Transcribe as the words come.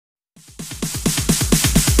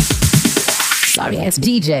sorry ass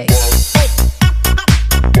DJ.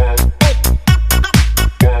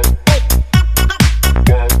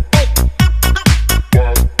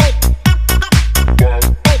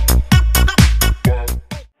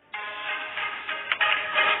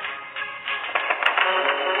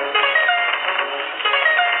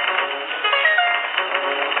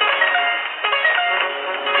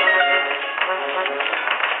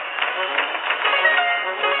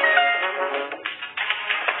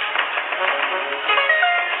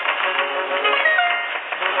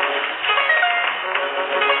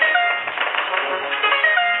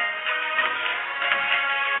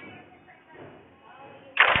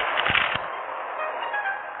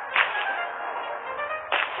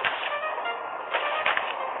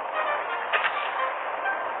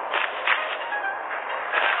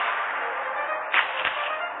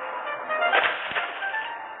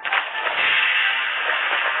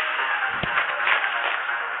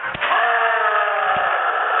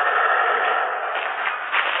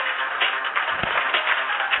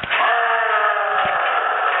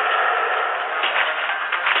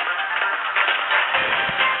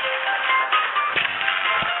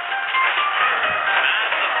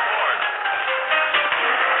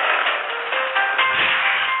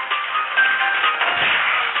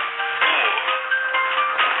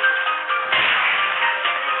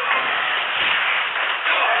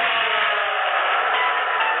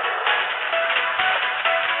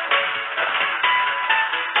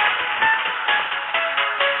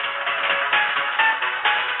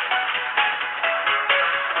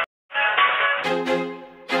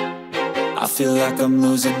 I feel like I'm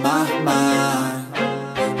losing my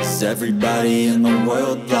mind. Is everybody in the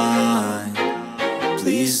world blind?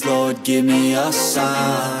 Please, Lord, give me a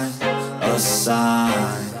sign, a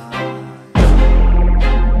sign.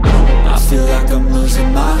 I feel like I'm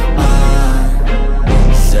losing my mind.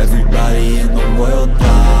 Is everybody in the world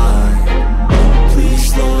blind?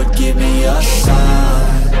 Please, Lord, give me a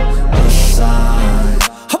sign, a sign.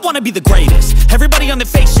 I wanna be the greatest. Everybody on the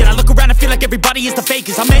fake shit. I look around and feel like everybody is the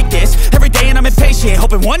fakest. I make this every day and I'm impatient,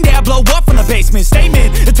 hoping one day I blow up from the basement.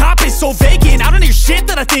 Statement, the top is so vacant. I don't hear shit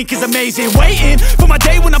that I think is amazing. Waiting for my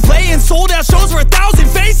day when I'm playing sold out shows for 1,000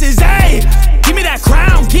 faces. Hey, give me that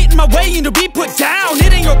crown, get in my way and to be put down.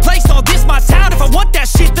 It ain't your place, all this my town. If I want that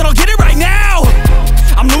shit, then I'll get it right now.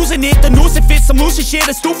 I'm losing it, the noose it fits. I'm losing shit,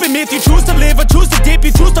 a stupid myth. You choose to live or choose to dip.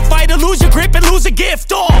 You choose to fight or lose your grip and lose a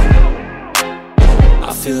gift.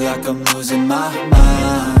 I feel like I'm losing my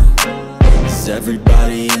mind. Is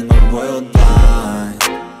everybody in the world blind?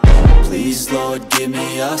 Please, Lord, give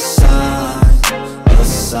me a sign, a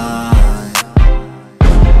sign.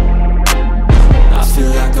 I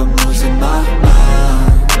feel like I'm losing my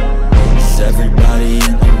mind. Is everybody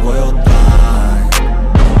in the world blind?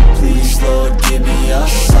 Please, Lord, give me a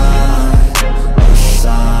sign, a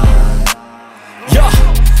sign. Yeah.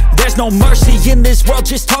 There's no mercy in this world,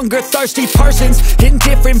 just hunger-thirsty persons in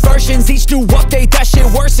different versions. Each new update, that shit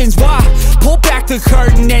worsens. Why? Pull back the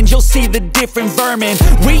curtain and you'll see the different vermin.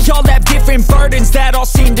 We all have different burdens that all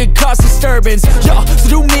seem to cause disturbance. Yo, so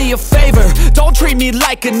do me a favor, don't treat me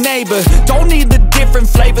like a neighbor. Don't need the different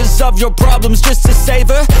flavors of your problems just to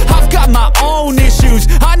savor. I've got my own issues,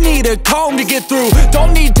 I need a comb to get through.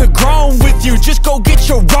 Don't need to groan with you, just go get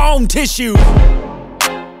your own tissue.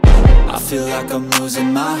 I feel like I'm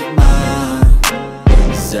losing my mind.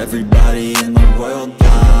 Is everybody in the world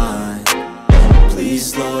blind?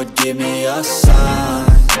 Please, Lord, give me a sign,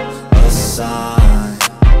 a sign.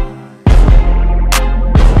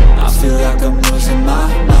 I feel like I'm losing my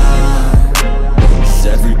mind. Is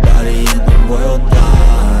everybody in the world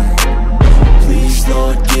blind? Please,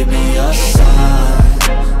 Lord, give me a sign,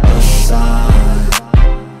 a sign.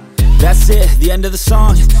 That's it, the end of the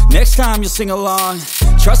song. Next time you'll sing along.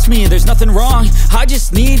 Trust me, there's nothing wrong. I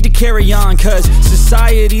just need to carry on, cause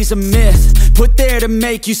society's a myth put there to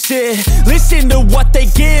make you sit. Listen to what they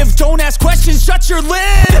give. Don't ask questions, shut your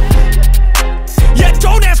lid. Yeah,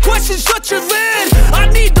 don't ask questions, shut your lid. I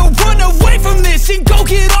need to run away from this and go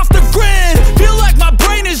get off the grid. Feel like my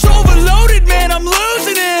brain is overloaded, man, I'm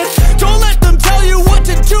losing it. Don't let them tell you what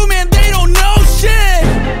to do, man, they don't know shit.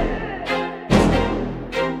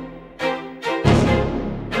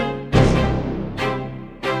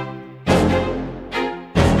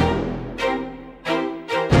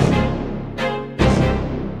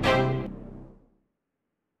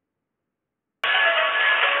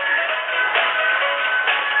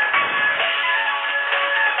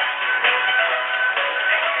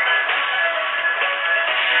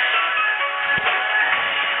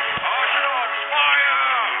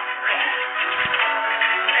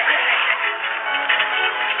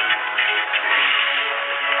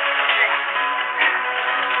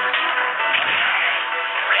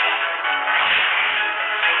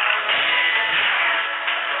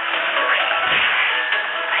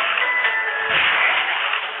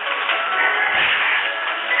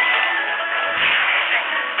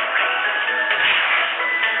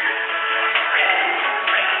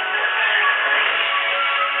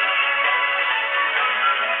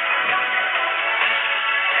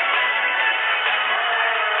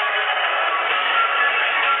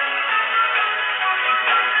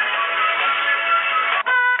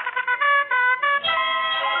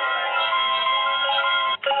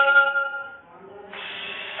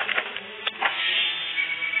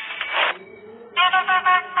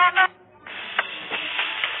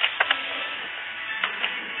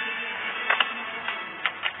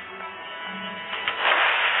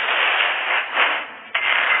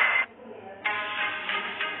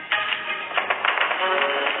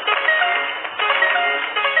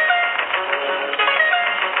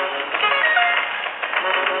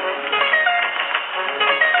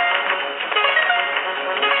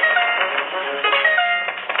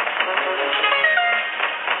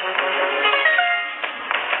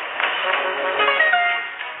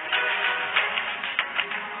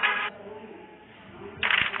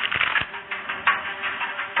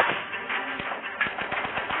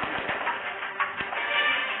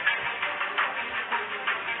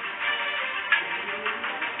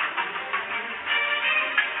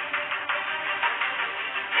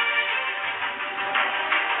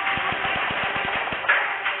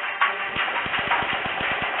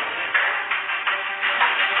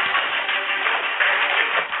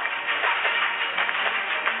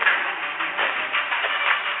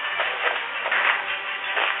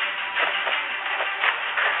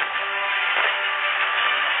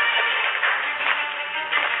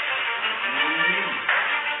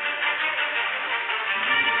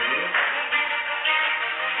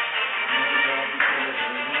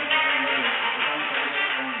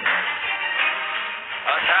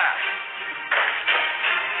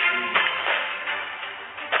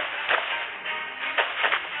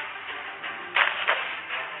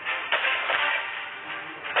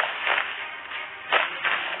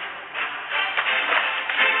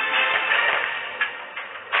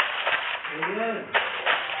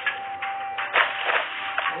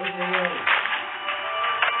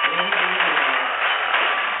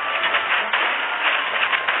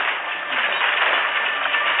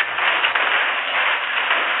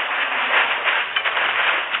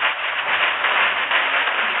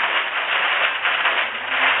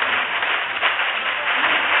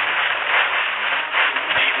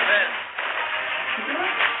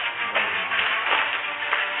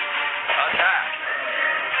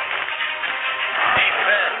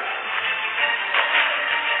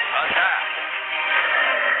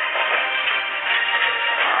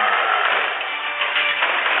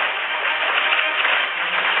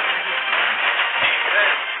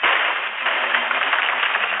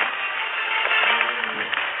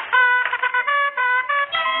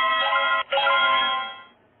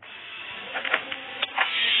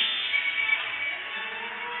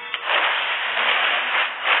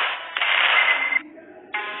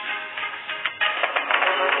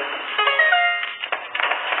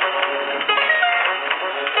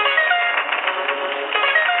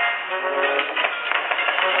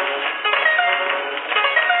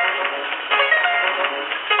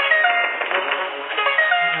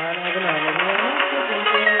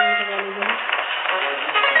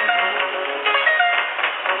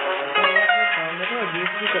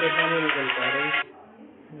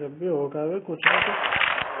 जब भी होगा वे कुछ ना कुछ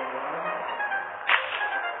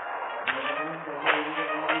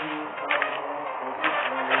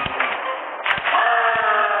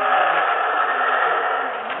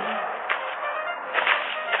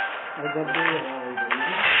जब भी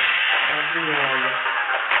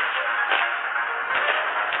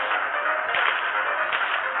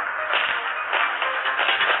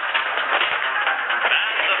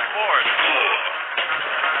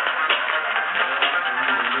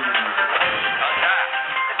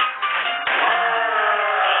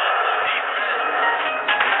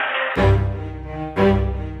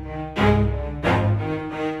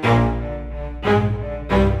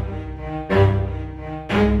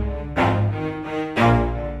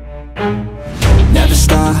Never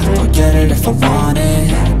stop, I'll get it if I want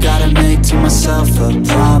it. Gotta make to myself a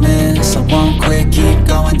promise. I won't quit, keep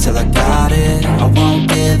going till I got it. I won't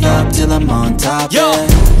give up till I'm on top. Yo, yeah.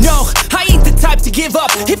 no, I ain't the type to give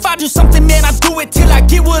up. If I do something, man, I do it till I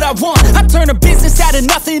get what I want. I turn a business out of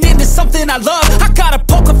nothing into something I love. I got a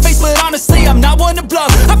poker face, but honestly, I'm not one to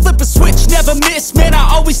bluff. I flip a switch, never miss, man, I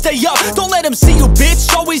always stay up. Don't let them see you,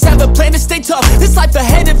 bitch, always have a plan to stay tough. This life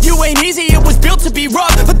ahead of you ain't easy, it was built to be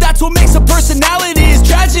rough. But that's what makes a personality, is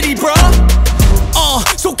tragedy, bruh.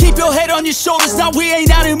 So keep your head on your shoulders. Now we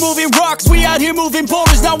ain't out here moving rocks, we out here moving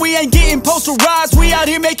boulders. Now we ain't getting posterized, we out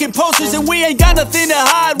here making posters. And we ain't got nothing to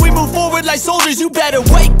hide, we move forward like soldiers. You better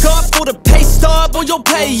wake up for the pay stub, or you'll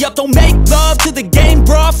pay up. Don't make love to the game,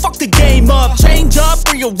 bruh, fuck the game up. Change up,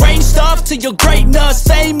 rearrange stuff to your greatness.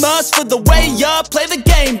 Famous for the way up, play the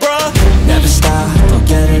game, bruh. Never stop, I'll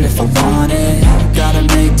get it if I want it. Gotta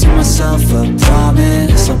make to myself a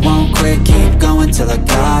promise. I won't quit, keep going till I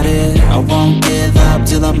got it. I won't give up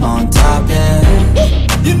till I'm on top, yeah.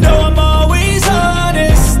 You know I'm always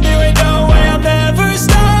honest, there ain't no way I'm ever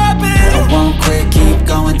stopping. I won't quit, keep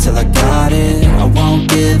going till I got it. I won't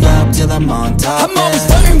give up till I'm on top, I'm always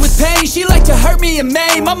flirting with pain, she like to hurt me and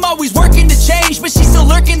maim. I'm always working to change, but she's still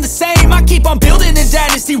lurking the same. I keep on building a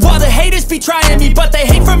dynasty while the haters be trying me. But they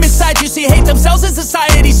hate from inside, you see, hate themselves in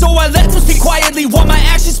society. So I let them speak quietly while my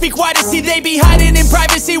actions speak wider. See, they be hiding in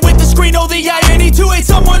privacy with the screen. Oh, the irony to hate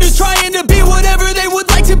someone who's trying to be whatever they would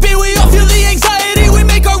like to be. We all feel the anxiety, we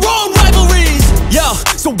make our own rivalries. Yo,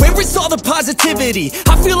 so where is all the positivity?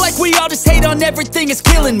 I feel like we all just hate on everything, it's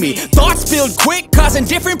killing me. Thoughts build quick, causing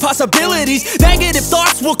different possibilities. Negative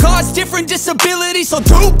thoughts will cause different disabilities. So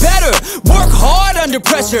do better, work hard under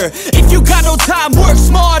pressure. If you got no time, work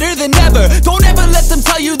smarter than ever. Don't ever let them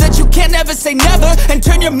tell you that you can't never say never. And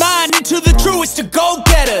turn your mind into the truest to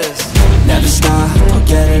go-getters. Never stop, I'll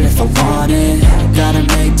get it if I want it. Gotta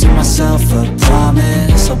make to myself a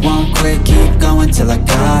promise. I won't quit, keep going till I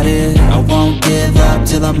got it. I won't give up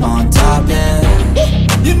till I'm on top, yeah.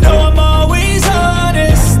 You know I'm